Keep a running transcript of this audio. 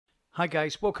Hi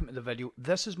guys, welcome to the video.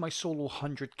 This is my solo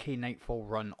 100k Nightfall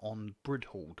run on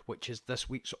Broodhold, which is this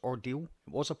week's ordeal.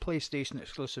 It was a PlayStation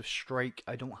exclusive strike.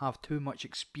 I don't have too much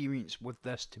experience with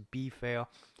this, to be fair,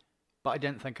 but I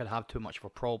didn't think I'd have too much of a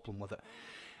problem with it.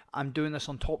 I'm doing this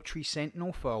on Top Tree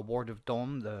Sentinel for Ward of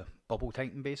Dawn, the Bubble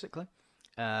Titan basically.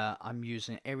 I'm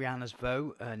using Ariana's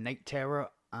Vow, Night Terror,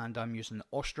 and I'm using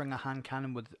Ostringer hand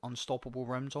cannon with unstoppable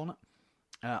rounds on it.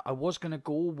 I was going to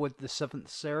go with the 7th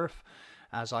Seraph,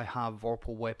 as I have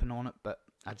Vorpal weapon on it, but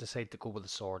I decided to go with the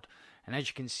sword. And as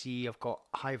you can see, I've got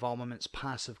Hive Armaments,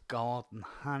 Passive Guard,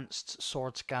 Enhanced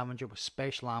Sword Scavenger with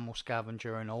Special Ammo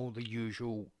Scavenger and all the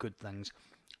usual good things.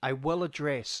 I will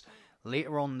address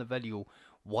later on in the video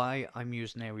why I'm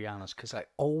using Ariana's, because I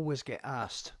always get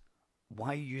asked,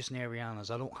 why are you using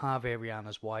Ariana's? I don't have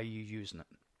Ariana's, why are you using it?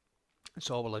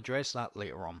 So I will address that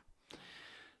later on.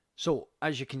 So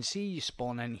as you can see, you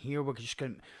spawn in here.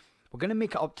 We're going to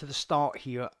make it up to the start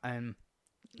here, and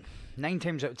 9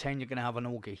 times out of 10 you're going to have an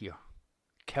ogre here.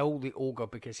 Kill the ogre,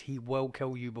 because he will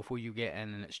kill you before you get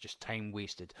in, and it's just time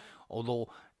wasted. Although,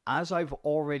 as I've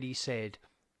already said,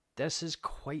 this is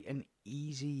quite an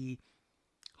easy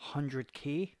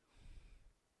 100k.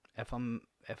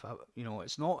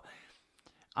 It's not.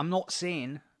 I'm not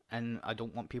saying, and I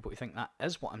don't want people to think that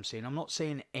is what I'm saying. I'm not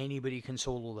saying anybody can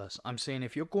solo this. I'm saying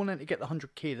if you're going in to get the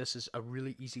 100k, this is a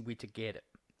really easy way to get it.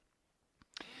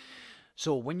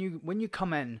 So when you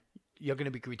come in, you're going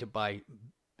to be greeted by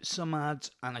some ads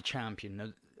and a champion. Now,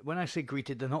 when I say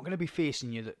greeted, they're not going to be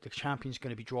facing you. The champion's going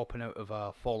to be dropping out of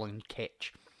a fallen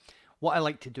catch. What I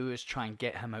like to do is try and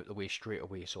get him out of the way straight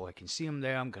away. So I can see him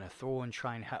there. I'm going to throw and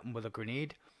try and hit him with a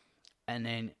grenade. And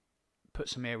then put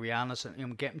some Arianas in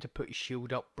him, get him to put his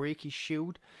shield up, break his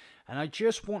shield. And I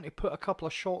just want to put a couple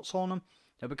of shots on him.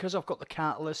 Now, because I've got the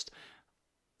catalyst,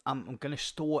 I'm going to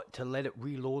stow it to let it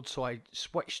reload, so I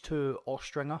switch to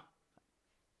Ostringer,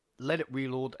 let it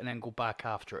reload, and then go back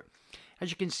after it. As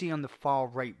you can see on the far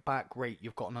right, back right,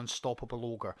 you've got an unstoppable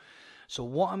ogre. So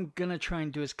what I'm going to try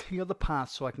and do is clear the path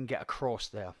so I can get across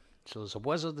there. So there's a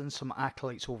wizard and some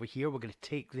acolytes over here. We're going to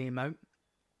take them out.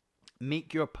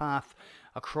 Make your path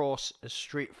across as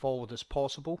straightforward as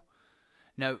possible.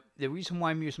 Now, the reason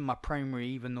why I'm using my primary,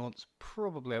 even though it's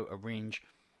probably out of range,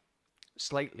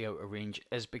 slightly out of range,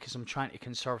 is because I'm trying to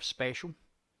conserve special,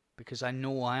 because I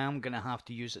know I am going to have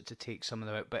to use it to take some of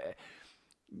them out, but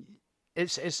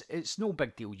it's no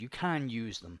big deal. You can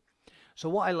use them. So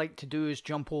what I like to do is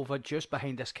jump over just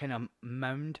behind this kind of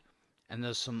mound, and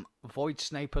there's some void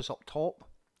snipers up top.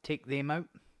 Take them out.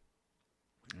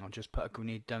 I'll just put a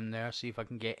grenade down there, see if I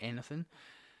can get anything,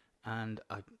 and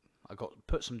I got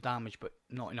put some damage, but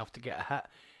not enough to get a hit,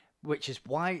 which is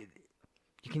why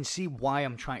you can see why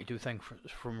I'm trying to do things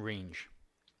from range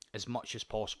as much as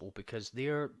possible, because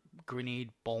their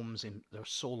grenade bombs and their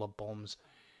solar bombs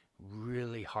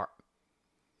really hurt.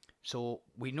 So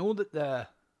we know that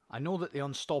I know that the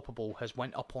unstoppable has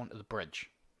went up onto the bridge.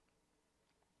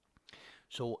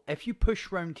 So if you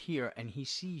push round here and he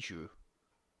sees you,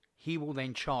 he will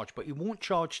then charge, but he won't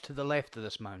charge to the left of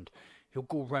this mound. He'll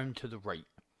go round to the right.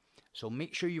 So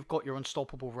make sure you've got your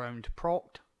unstoppable round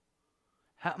procced.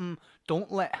 Hit him.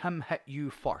 Don't let him hit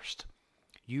you first.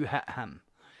 You hit him.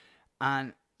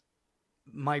 And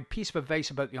my piece of advice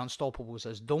about the unstoppables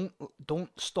is don't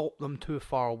stop them too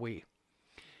far away,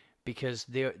 because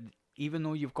they're, even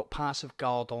though you've got passive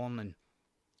guard on and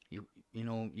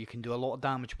you can do a lot of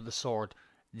damage with the sword,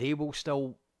 they will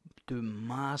still do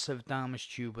massive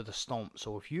damage to you with a stomp.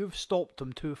 So if you've stopped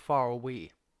them too far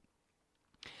away,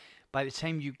 by the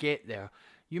time you get there,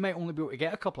 you might only be able to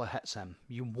get a couple of hits in.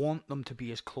 You want them to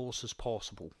be as close as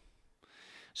possible.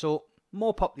 So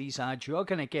mop up these ads. You're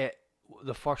going to get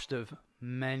the first of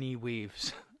many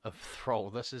waves of thrall.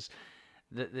 This is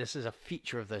a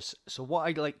feature of this. So what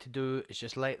I'd like to do is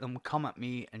just let them come at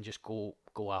me and just go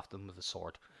after them with the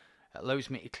sword. It allows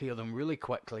me to clear them really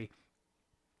quickly.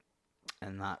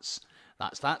 And that's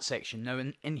that section. Now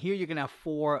in here you're going to have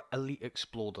 4 elite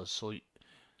exploders. So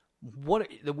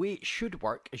the way it should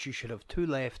work is you should have 2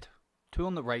 left, 2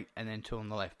 on the right, and then 2 on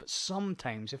the left. But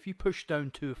sometimes if you push down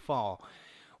too far,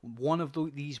 one of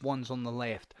these ones on the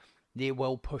left, they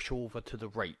will push over to the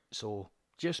right. So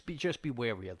just be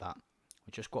wary of that.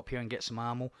 We'll just go up here and get some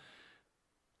ammo.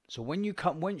 So once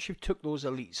you've took those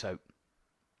elites out,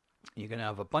 you're going to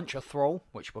have a bunch of thrall,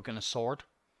 which we're going to sword,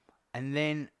 and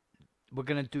then we're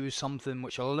going to do something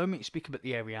which will allow me to speak about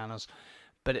the Arianas,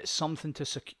 but it's something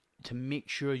to make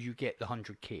sure you get the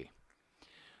 100k.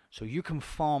 So you can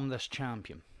farm this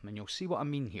champion, and you'll see what I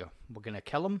mean here. We're going to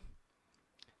kill him.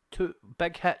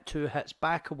 Big hit, 2 hits,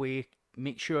 back away,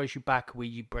 make sure as you back away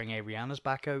you bring Ariana's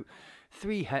back out.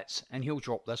 3 hits and he'll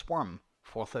drop this worm.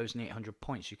 4,800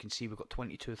 points. You can see we've got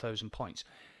 22,000 points.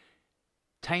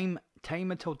 Time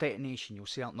until detonation, you'll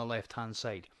see out on the left hand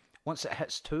side. Once it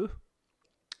hits 2,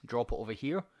 drop it over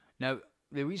here. Now,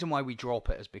 the reason why we drop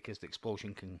it is because the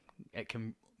explosion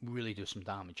can really do some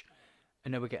damage.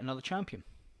 And now we get another champion.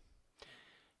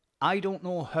 I don't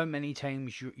know how many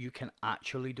times you can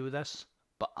actually do this,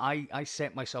 but I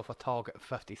set myself a target of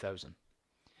 50,000.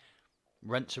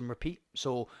 Rinse and repeat.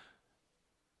 So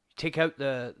take out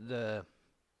the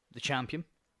champion,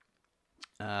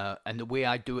 and the way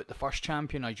I do it, the first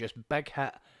champion, I just big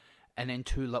hit and then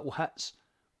 2 little hits,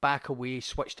 back away,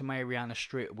 switch to my Ariana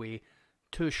straight away,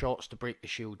 2 shots to break the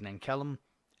shield and then kill him.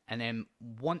 And then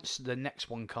once the next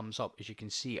one comes up, as you can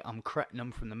see, I'm critting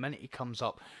him from the minute he comes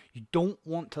up. You don't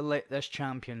want to let this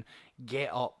champion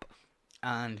get up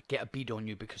and get a bead on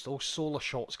you, because those solar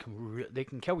shots they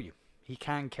can kill you. He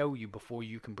can kill you before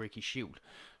you can break his shield.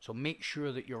 So make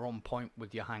sure that you're on point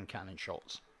with your hand cannon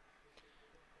shots.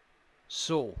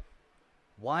 So,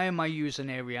 why am I using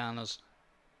Ariana's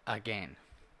again?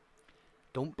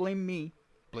 Don't blame me,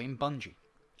 blame Bungie.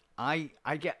 I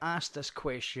get asked this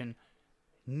question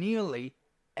nearly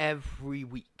every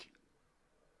week.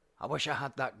 I wish I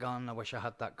had that gun, I wish I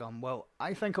had that gun. Well,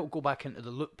 I think it'll go back into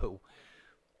the loot pool.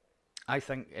 I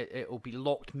think it'll be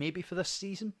locked maybe for this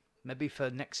season, maybe for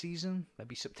next season,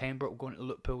 maybe September it'll go into the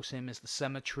loot pool, same as the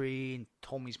Symmetry and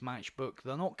Tommy's Matchbook.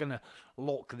 They're not going to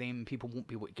lock them, people won't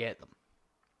be able to get them.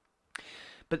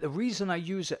 But the reason I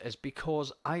use it is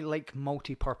because I like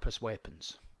multi-purpose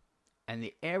weapons. And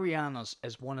the Ariana's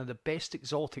is one of the best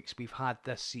exotics we've had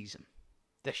this season.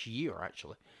 This year,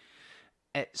 actually.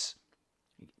 It's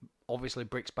obviously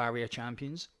breaks barrier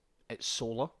champions. It's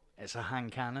solar. It's a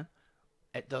hand cannon.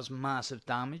 It does massive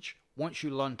damage. Once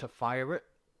you learn to fire it,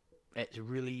 it's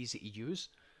really easy to use.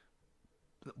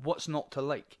 What's not to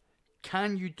like?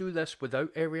 Can you do this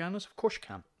without Ariana's? Of course you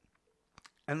can.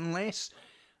 Unless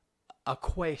a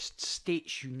quest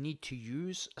states you need to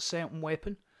use a certain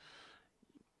weapon,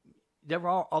 there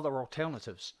are other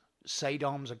alternatives.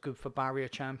 Sidearms are good for barrier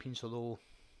champions, although,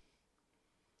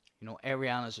 you know,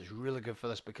 Ariana's is really good for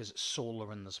this because it's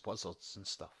solar and there's wizards and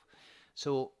stuff.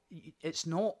 So it's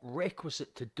not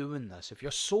requisite to doing this. If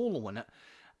you're soloing it,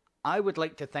 I would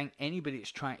like to think anybody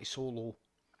that's trying to solo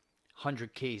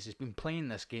 100Ks has been playing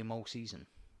this game all season,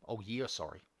 all year,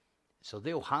 sorry. So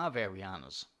they'll have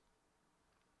Ariana's.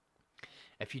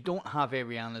 If you don't have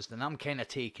Ariana's, then I'm kind of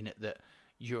taking it that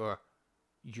you're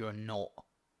not,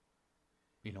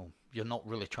 you know, you're not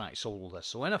really trying to solo this.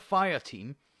 So in a fire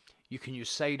team, you can use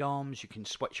sidearms, you can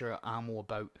switch your ammo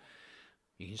about,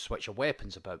 you can switch your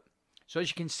weapons about. So as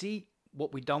you can see,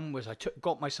 what we done was I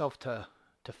got myself to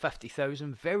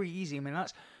 50,000, very easy. I mean,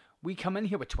 we come in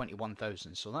here with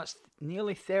 21,000, so that's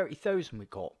nearly 30,000 we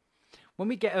got. When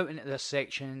we get out into this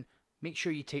section, make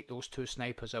sure you take those 2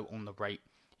 snipers out on the right.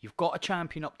 You've got a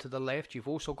champion up to the left. You've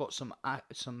also got some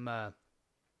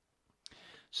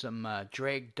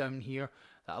dreg down here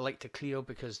that I like to clear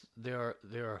because their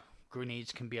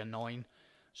grenades can be annoying.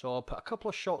 So I'll put a couple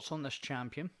of shots on this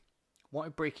champion. Want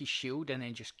to break his shield and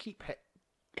then just keep hit.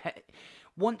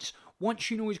 Once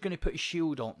you know he's going to put his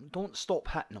shield on, don't stop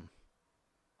hitting him,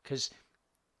 because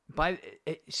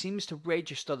it seems to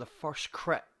register the first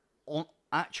crit on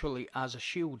actually as a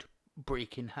shield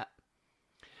breaking hit.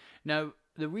 Now,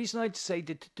 the reason I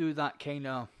decided to do that kind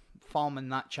of farming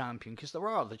that champion, because there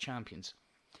are other champions,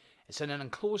 it's in an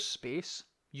enclosed space.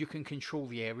 You can control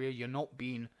the area. You're not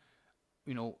being,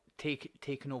 you know,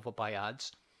 taken over by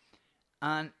ads.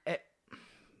 And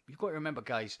you've got to remember,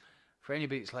 guys, for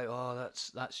anybody that's like, oh,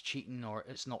 that's cheating, or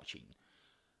it's not cheating.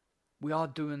 We are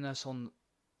doing this on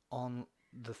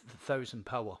the 1,000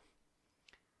 power.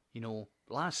 You know,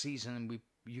 last season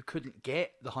you couldn't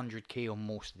get the 100K on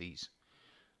most of these.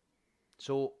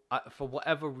 So for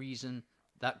whatever reason,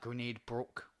 that grenade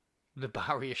broke the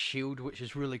barrier shield, which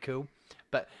is really cool.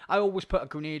 But I always put a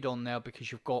grenade on there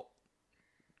because you've got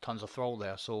tons of thrall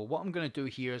there. So what I'm going to do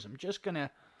here is I'm just going to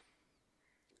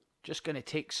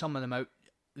take some of them out.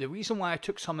 The reason why I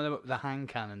took some of them out with the hand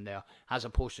cannon there, as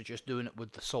opposed to just doing it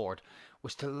with the sword,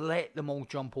 was to let them all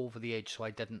jump over the edge so I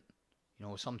didn't, you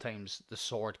know, sometimes the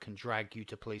sword can drag you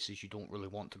to places you don't really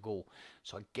want to go.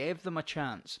 So I gave them a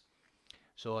chance.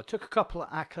 So I took a couple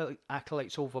of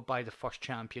acolytes over by the first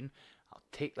champion. I'll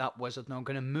take that wizard. Now I'm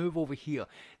going to move over here.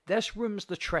 This room's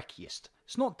the trickiest.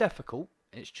 It's not difficult,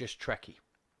 it's just tricky.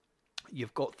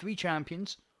 You've got 3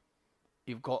 champions.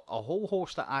 You've got a whole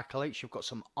host of acolytes. You've got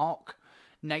some arc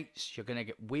knights. You're going to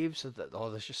get waves of that.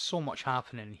 Oh, there's just so much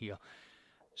happening here.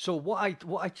 So what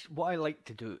I like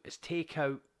to do is take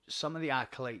out some of the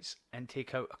acolytes and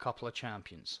take out a couple of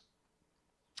champions.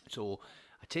 So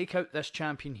I take out this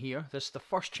champion here. This is the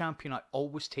first champion I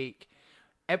always take.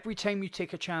 Every time you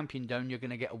take a champion down, you're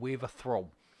going to get a wave of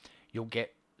thrall. You'll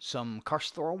get some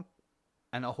cursed thrall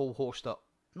and a whole host of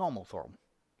normal thrall.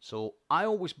 So I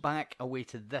always back away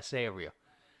to this area.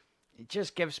 It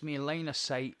just gives me a line of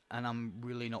sight, and I'm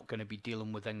really not going to be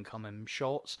dealing with incoming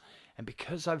shots. And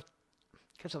because I've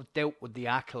dealt with the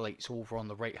acolytes over on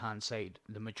the right hand side,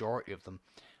 the majority of them,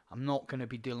 I'm not going to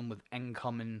be dealing with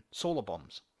incoming solar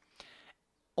bombs.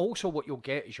 Also, what you'll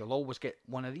get is you'll always get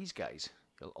one of these guys.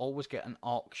 You'll always get an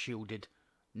arc shielded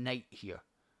knight here.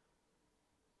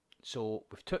 So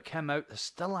we've took him out. There's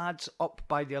still adds up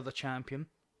by the other champion.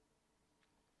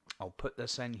 I'll put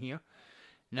this in here.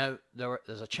 Now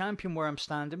there's a champion where I'm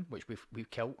standing, which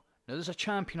we've killed. Now there's a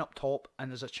champion up top,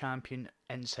 and there's a champion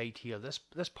inside here.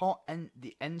 This part, in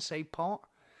the inside part,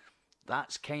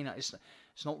 that's kind of, it's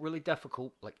not really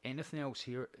difficult like anything else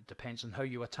here. It depends on how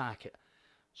you attack it.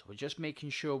 So we're just making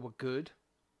sure we're good.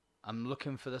 I'm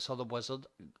looking for this other wizard.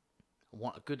 I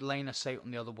want a good line of sight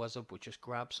on the other wizard. We'll just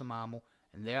grab some ammo,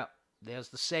 and there's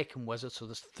the second wizard. So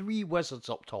there's 3 wizards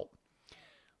up top.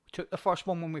 We took the first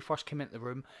one when we first came into the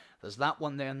room. There's that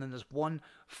one there, and then there's one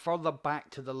further back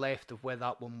to the left of where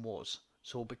that one was.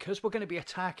 So because we're going to be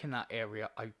attacking that area,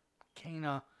 I kind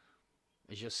of,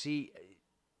 as you see,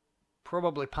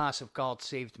 probably passive guard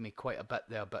saved me quite a bit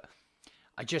there, but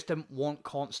I just didn't want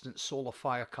constant solar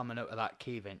fire coming out of that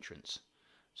cave entrance.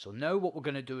 So now what we're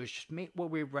going to do is just make our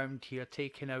way around here,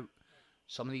 taking out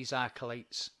some of these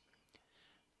acolytes,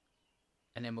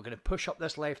 and then we're going to push up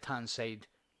this left hand side,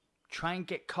 try and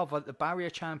get cover. The barrier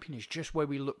champion is just where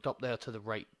we looked up there to the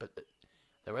right, but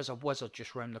there is a wizard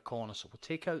just round the corner, so we'll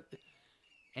take out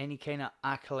any kind of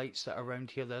acolytes that are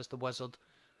around here. There's the wizard.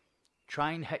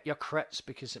 Try and hit your crits,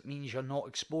 because it means you're not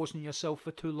exposing yourself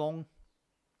for too long.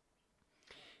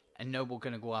 And now we're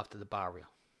going to go after the barrier.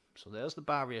 So there's the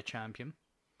barrier champion.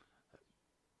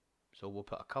 So we'll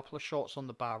put a couple of shots on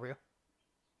the barrier,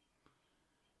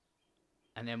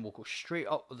 and then we'll go straight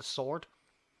up with the sword.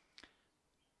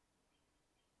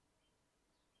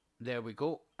 There we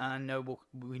go. And now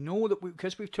we know that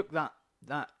because we've took that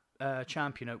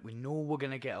champion out, we know we're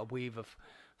going to get a wave of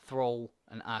thrall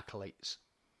and acolytes,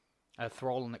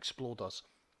 thrall and exploders.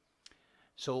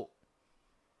 So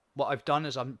what I've done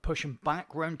is I'm pushing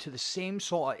back round to the same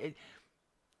sort of.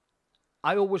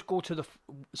 I always go to the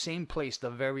same place the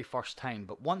very first time,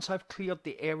 but once I've cleared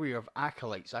the area of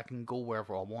acolytes, I can go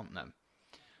wherever I want now.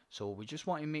 So we just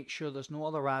want to make sure there's no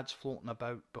other ads floating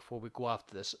about before we go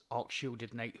after this arc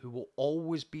shielded knight, who will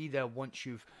always be there once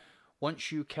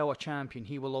you kill a champion.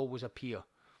 He will always appear.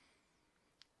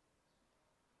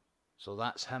 So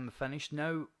that's him finished.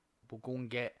 Now we'll go and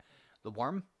get the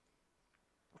worm,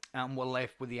 and we're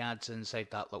left with the ads inside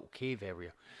that little cave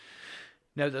area.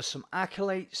 Now there's some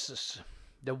acolytes.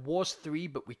 There was 3,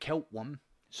 but we killed one.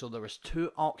 So there is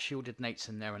 2 arc shielded knights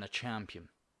in there and a champion.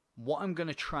 What I'm going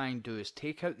to try and do is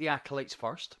take out the acolytes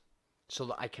first, so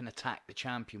that I can attack the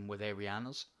champion with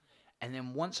Ariana's. And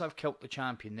then once I've killed the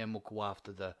champion, then we'll go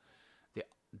after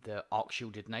the arc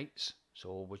shielded knights.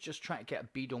 So we're just trying to get a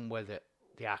bead on where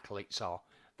the acolytes are.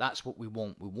 That's what we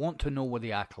want. We want to know where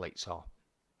the acolytes are.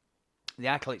 The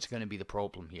acolytes are going to be the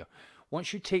problem here.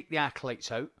 Once you take the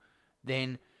acolytes out,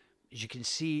 then, as you can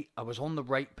see, I was on the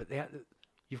right, but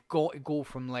you've got to go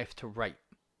from left to right.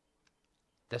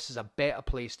 This is a better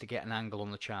place to get an angle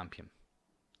on the champion.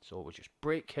 So we'll just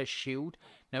break his shield.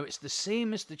 Now it's the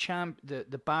same as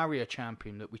the barrier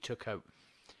champion that we took out.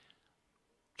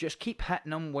 Just keep hitting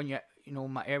them when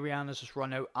my Ariana's just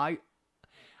run out.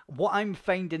 What I'm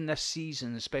finding this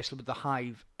season, especially with the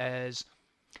Hive, is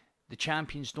the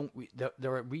champions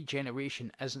their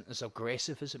regeneration isn't as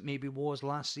aggressive as it maybe was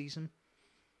last season.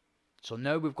 So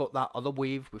now we've got that other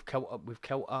wave. We've killed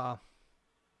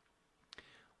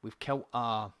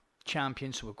a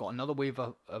champion, so we've got another wave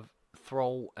of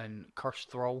thrall and cursed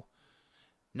thrall.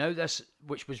 Now this,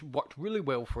 which worked really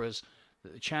well for us,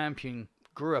 that the champion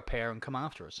grew a pair and come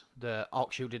after us. The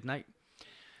arc shielded knight.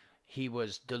 He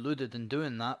was deluded in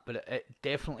doing that, but it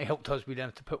definitely helped us. We didn't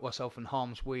have to put ourselves in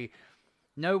harm's way.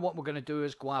 Now what we're going to do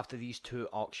is go after these 2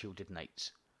 arc shielded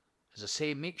knights. As I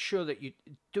say, make sure that you're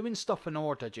doing stuff in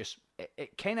order. Just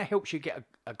it kind of helps you get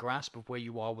a grasp of where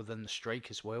you are within the strike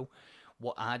as well.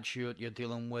 What ads you're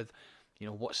dealing with,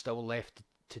 what's still left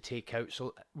to take out.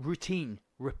 So routine,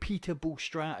 repeatable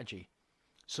strategy.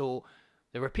 So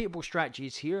the repeatable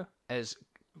strategies here is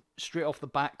straight off the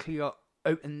bat, clear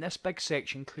out in this big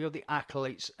section, clear the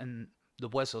acolytes and the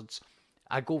wizards.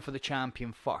 I go for the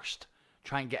champion first.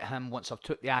 try and get him. Once I've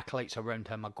took the acolytes around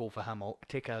him, I go for him. I'll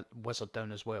take a wizard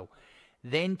down as well.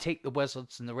 Then take the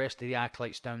wizards and the rest of the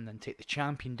acolytes down, then take the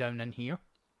champion down in here.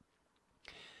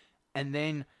 And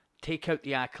then take out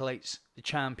the acolytes, the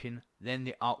champion, then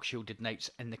the arc-shielded knights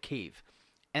in the cave.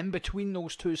 In between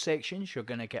those two sections, you're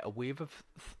going to get a wave of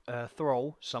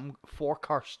thrall, some 4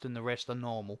 cursed and the rest are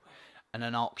normal, and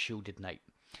an arc-shielded knight.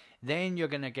 Then you're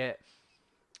going to get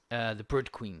the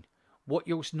Brood Queen. What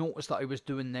you'll notice that I was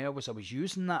doing there was I was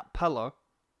using that pillar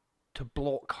to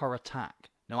block her attack.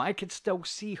 Now I could still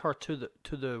see her to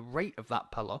the right of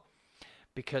that pillar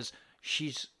because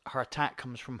her attack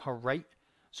comes from her right.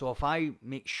 So if I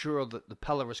make sure that the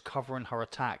pillar is covering her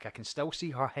attack, I can still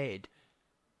see her head,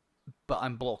 but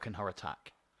I'm blocking her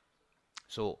attack.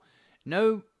 So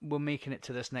now we're making it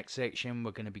to this next section. We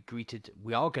are going to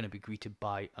be greeted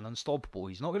by an unstoppable.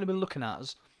 He's not going to be looking at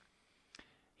us.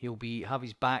 He'll have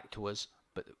his back to us,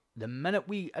 but the minute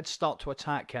we start to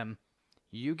attack him,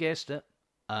 you guessed it,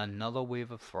 another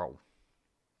wave of thrall.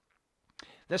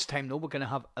 This time though, we're going to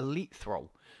have elite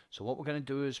thrall. So what we're going to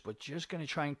do is we're just going to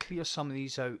try and clear some of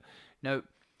these out. Now,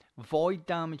 void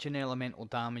damage and elemental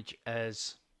damage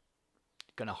is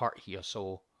going to hurt here.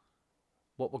 So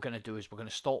what we're going to do is we're going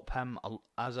to stop him,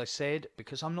 as I said,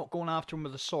 because I'm not going after him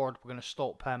with a sword. We're going to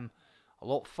stop him a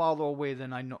lot farther away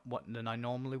than I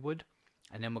normally would.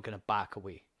 And then we're going to back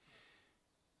away.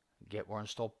 Get our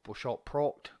unstoppable shot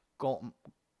procced. Got him.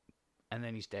 And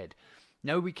then he's dead.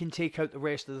 Now we can take out the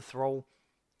rest of the thrall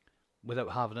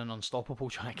without having an unstoppable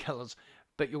try to kill us.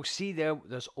 But you'll see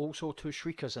there's also 2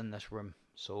 shriekers in this room.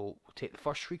 So we'll take the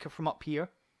first shrieker from up here.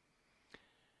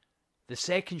 The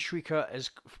second shrieker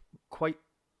is quite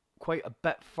a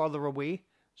bit further away.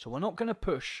 So we're not going to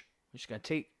push. We're just going to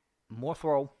take more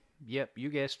thrall. Yep, you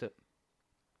guessed it.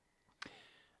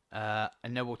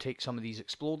 And now we'll take some of these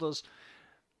exploders.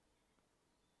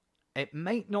 It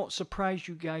might not surprise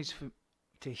you guys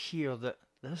to hear that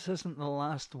this isn't the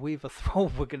last wave of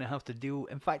thrall we're going to have to deal.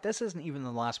 In fact, this isn't even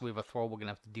the last wave of thrall we're going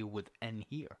to have to deal with in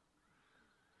here.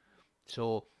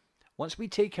 So, once we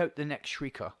take out the next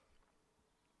shrieker,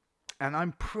 and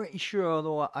I'm pretty sure,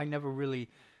 though I never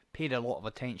really paid a lot of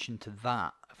attention to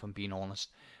that, if I'm being honest.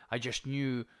 I just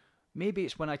knew, maybe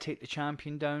it's when I take the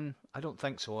champion down. I don't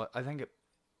think so. I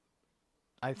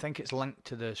think it's linked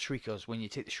to the shriekers. When you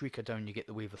take the shrieker down, you get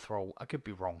the wave of thrall. I could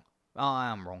be wrong. Oh,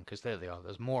 I am wrong, because there they are.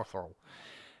 There's more thrall.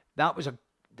 That was a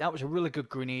really good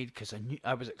grenade, because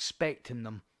I was expecting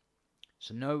them.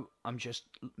 So now I'm just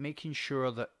making sure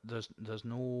that there's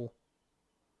no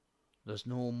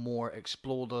more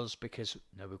exploders, because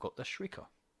now we've got this shrieker.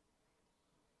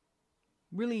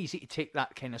 Really easy to take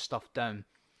that kind of stuff down.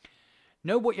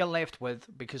 Now what you're left with,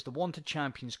 because the wanted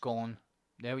champion's gone,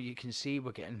 now you can see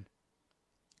we're getting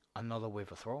another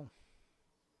wave of thrall.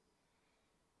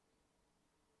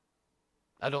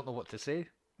 I don't know what to say.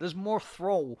 There's more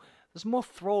thrall. There's more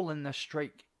thrall in this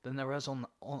strike than there is on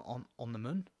the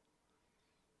moon.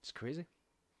 It's crazy.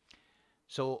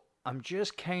 So I'm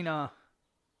just kind of,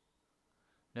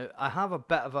 now I have a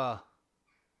bit of a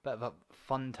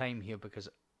fun time here, because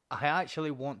I actually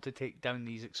want to take down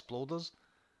these exploders,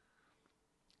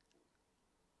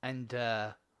 and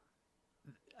I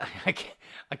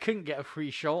couldn't get a free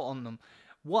shot on them.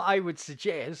 What I would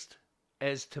suggest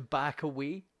is to back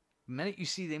away the minute you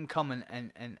see them coming,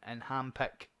 and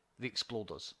handpick the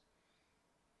exploders.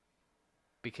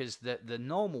 Because the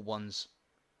normal ones,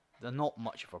 they're not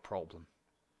much of a problem.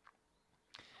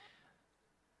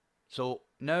 So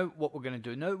now what we're going to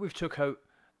do, now that we've took out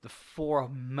the 4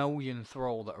 million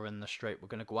thrall that are in the strike, we're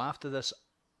going to go after this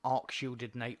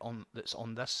arc-shielded knight that's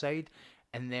on this side,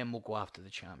 and then we'll go after the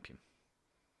champion.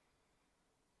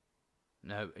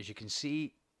 Now, as you can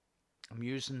see, I'm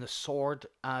using the sword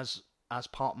as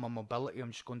part of my mobility.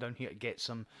 I'm just going down here to get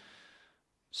some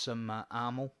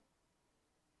ammo.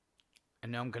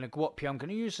 And now I'm going to go up here. I'm going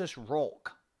to use this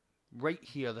rock right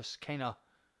here, this kind of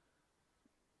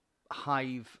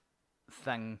hive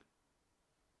thing.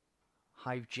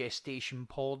 Hive gestation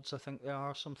pods, I think they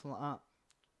are, something like that.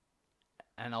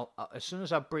 And as soon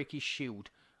as I break his shield,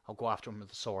 I'll go after him with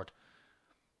the sword.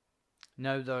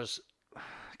 Now there's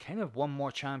kind of one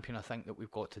more champion I think that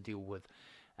we've got to deal with,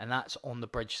 and that's on the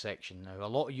bridge section. Now a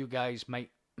lot of you guys might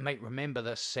remember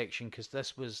this section, because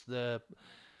this was the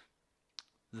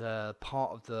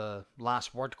part of the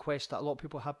last word quest that a lot of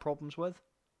people had problems with.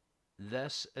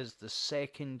 This is the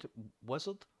second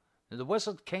wizard. Now the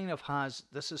wizard kind of has,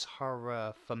 this is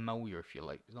her familiar, if you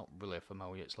like. It's not really a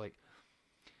familiar, it's like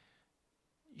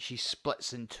she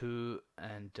splits in two,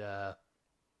 and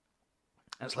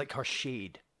it's like her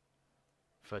shade,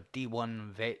 for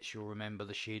D1 vets, you'll remember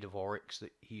the shade of Oryx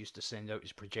that he used to send out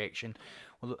his projection.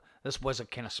 Well, this wizard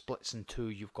kind of splits in two.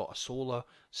 You've got a solar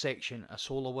section, a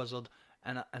solar wizard,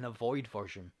 and a void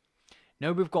version.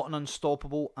 Now we've got an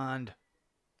unstoppable and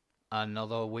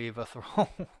another wave of thrall.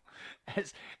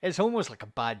 It's almost like a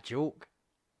bad joke.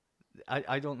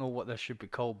 I don't know what this should be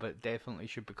called, but it definitely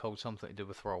should be called something to do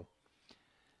with thrall.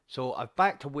 So I've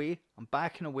backed away. I'm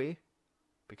backing away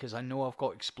because I know I've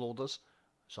got exploders.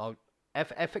 So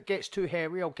if it gets too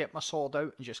hairy, I'll get my sword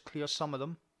out and just clear some of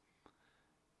them.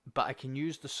 But I can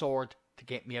use the sword to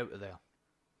get me out of there.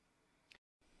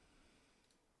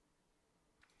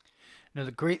 Now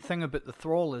the great thing about the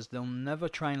thrall is they'll never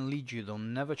try and lead you. They'll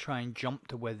never try and jump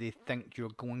to where they think you're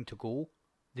going to go.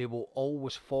 They will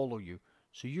always follow you.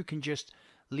 So you can just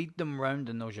lead them round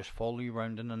and they'll just follow you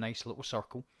round in a nice little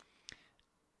circle.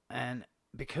 And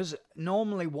because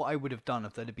normally what I would have done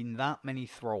if there had been that many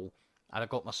thrall, I'd have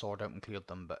got my sword out and cleared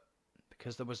them. But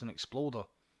because there was an exploder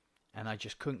and I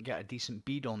just couldn't get a decent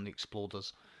bead on the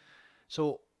exploders.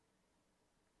 So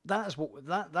that's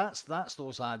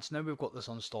those ads. Now we've got this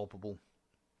unstoppable.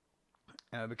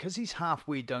 Because he's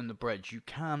halfway down the bridge, you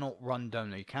cannot run down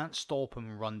there. You can't stop him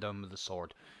and run down with the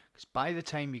sword. Because by the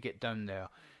time you get down there,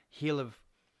 he'll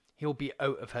be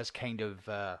out of his kind of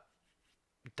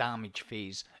damage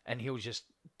phase, and he'll just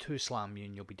two-slam you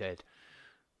and you'll be dead.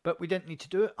 But we didn't need to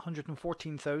do it.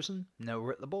 114,000. Now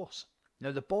we're at the boss.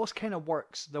 Now the boss kind of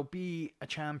works. There'll be a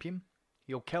champion.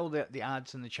 You'll kill the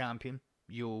ads in the champion.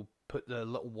 You'll put the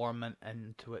little worm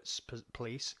into its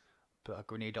place. Put a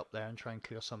grenade up there and try and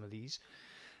clear some of these.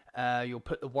 You'll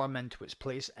put the worm into its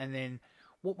place, and then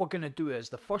what we're going to do is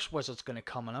the first wizard's going to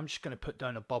come, and I'm just going to put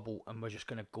down a bubble, and we're just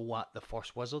going to go at the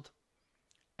first wizard.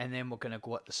 And then we're going to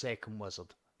go at the second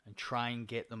wizard and try and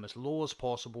get them as low as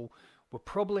possible. We're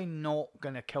probably not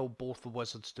going to kill both the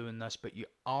wizards doing this, but you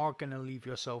are going to leave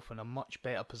yourself in a much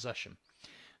better position.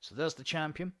 So there's the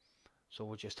champion. So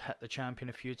we'll just hit the champion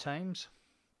a few times.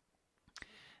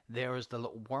 There is the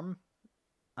little worm.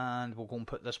 And we'll go and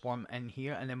put this worm in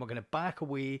here. And then we're going to back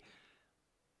away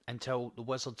until the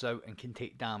wizard's out and can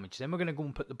take damage. Then we're going to go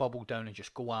and put the bubble down and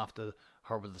just go after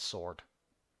her with the sword.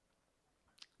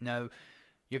 Now,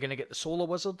 you're going to get the solar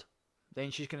wizard. Then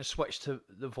she's going to switch to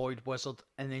the void wizard.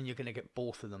 And then you're going to get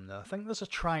both of them. Now, I think there's a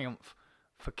triumph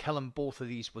for killing both of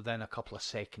these within a couple of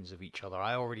seconds of each other.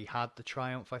 I already had the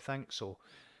triumph, I think. So,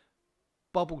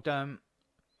 bubble down.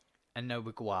 And now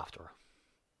we go after her.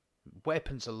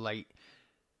 Weapons are light.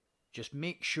 Just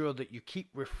make sure that you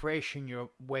keep refreshing your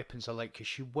weapons alike, because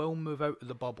she will move out of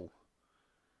the bubble.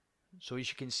 So as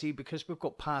you can see, because we've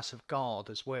got passive guard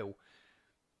as well,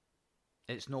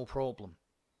 it's no problem.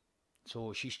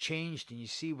 So she's changed, and you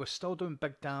see we're still doing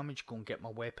big damage. Go and get my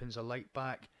weapons alike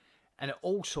back. And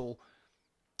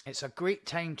it's a great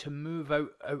time to move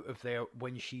out of there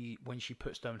when she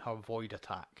puts down her void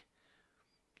attack.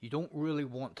 You don't really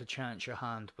want to chance your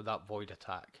hand with that void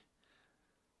attack.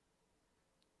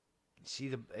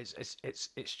 See,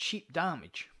 it's cheap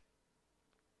damage.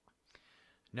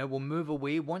 Now we'll move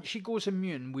away. Once she goes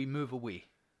immune, we move away,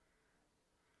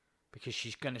 because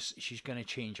she's gonna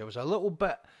change. I was a little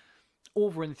bit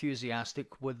over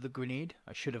enthusiastic with the grenade.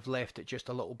 I should have left it just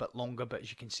a little bit longer, but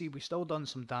as you can see, we've still done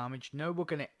some damage. Now we're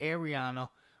gonna Ariana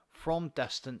from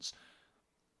distance.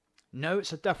 Now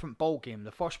it's a different ball game.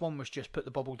 The first one was just put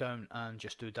the bubble down and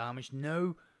just do damage.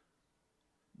 Now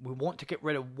we want to get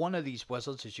rid of one of these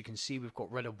wizards. As you can see, we've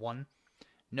got rid of one.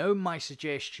 Now my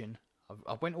suggestion,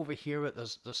 I went over here,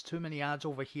 there's too many ads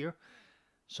over here.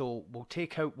 So we'll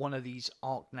take out one of these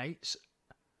Arc Knights.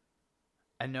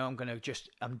 And now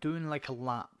I'm doing like a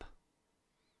lap.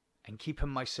 And keeping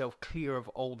myself clear of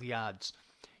all the ads.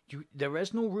 There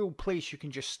is no real place you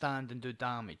can just stand and do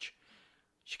damage.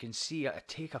 As you can see, I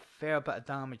take a fair bit of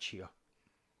damage here.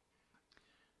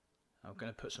 I'm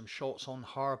going to put some shots on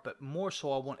her, but more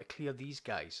so I want to clear these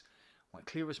guys. I want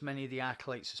to clear as many of the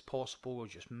acolytes as possible, or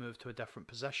just move to a different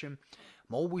position.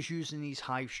 I'm always using these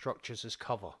hive structures as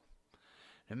cover.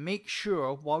 Now make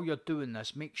sure, while you're doing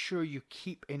this, make sure you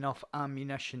keep enough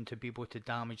ammunition to be able to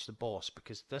damage the boss,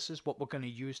 because this is what we're going to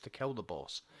use to kill the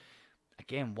boss.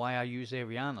 Again, why I use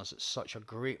Ariana's, it's such a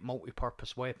great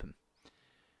multi-purpose weapon.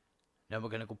 Now we're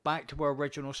going to go back to our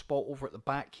original spot over at the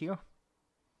back here.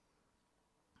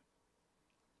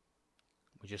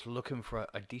 We're just looking for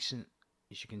a decent,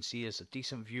 as you can see, there's a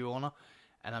decent view on her.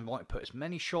 And I want to put as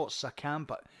many shots as I can,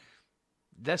 but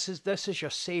this is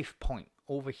your safe point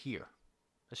over here.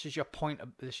 This is your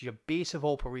this is your base of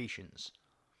operations.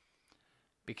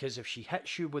 Because if she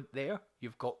hits you with there,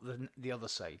 you've got the other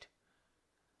side.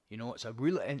 You know, it's a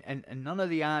real, and none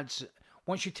of the ads,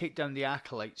 once you take down the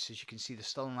acolytes, as you can see, there's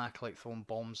still an acolyte throwing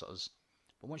bombs at us.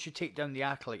 But once you take down the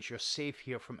acolytes, you're safe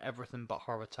here from everything but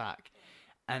her attack.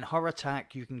 And her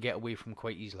attack you can get away from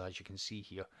quite easily, as you can see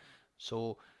here.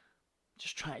 So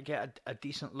just try to get a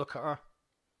decent look at her.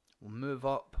 We'll move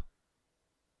up.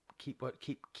 Keep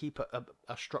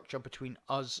a structure between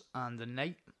us and the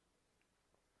knight.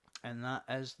 And that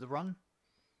is the run.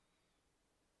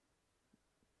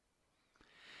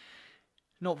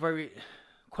 Not very...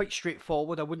 Quite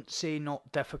straightforward. I wouldn't say not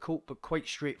difficult, but quite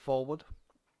straightforward.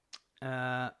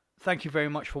 Thank you very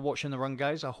much for watching the run,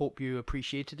 guys. I hope you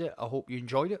appreciated it. I hope you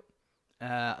enjoyed it.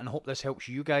 And I hope this helps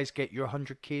you guys get your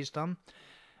 100Ks done.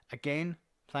 Again,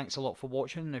 thanks a lot for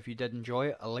watching. If you did enjoy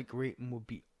it, a like rating would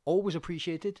be always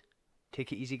appreciated.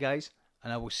 Take it easy, guys,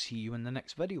 and I will see you in the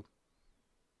next video.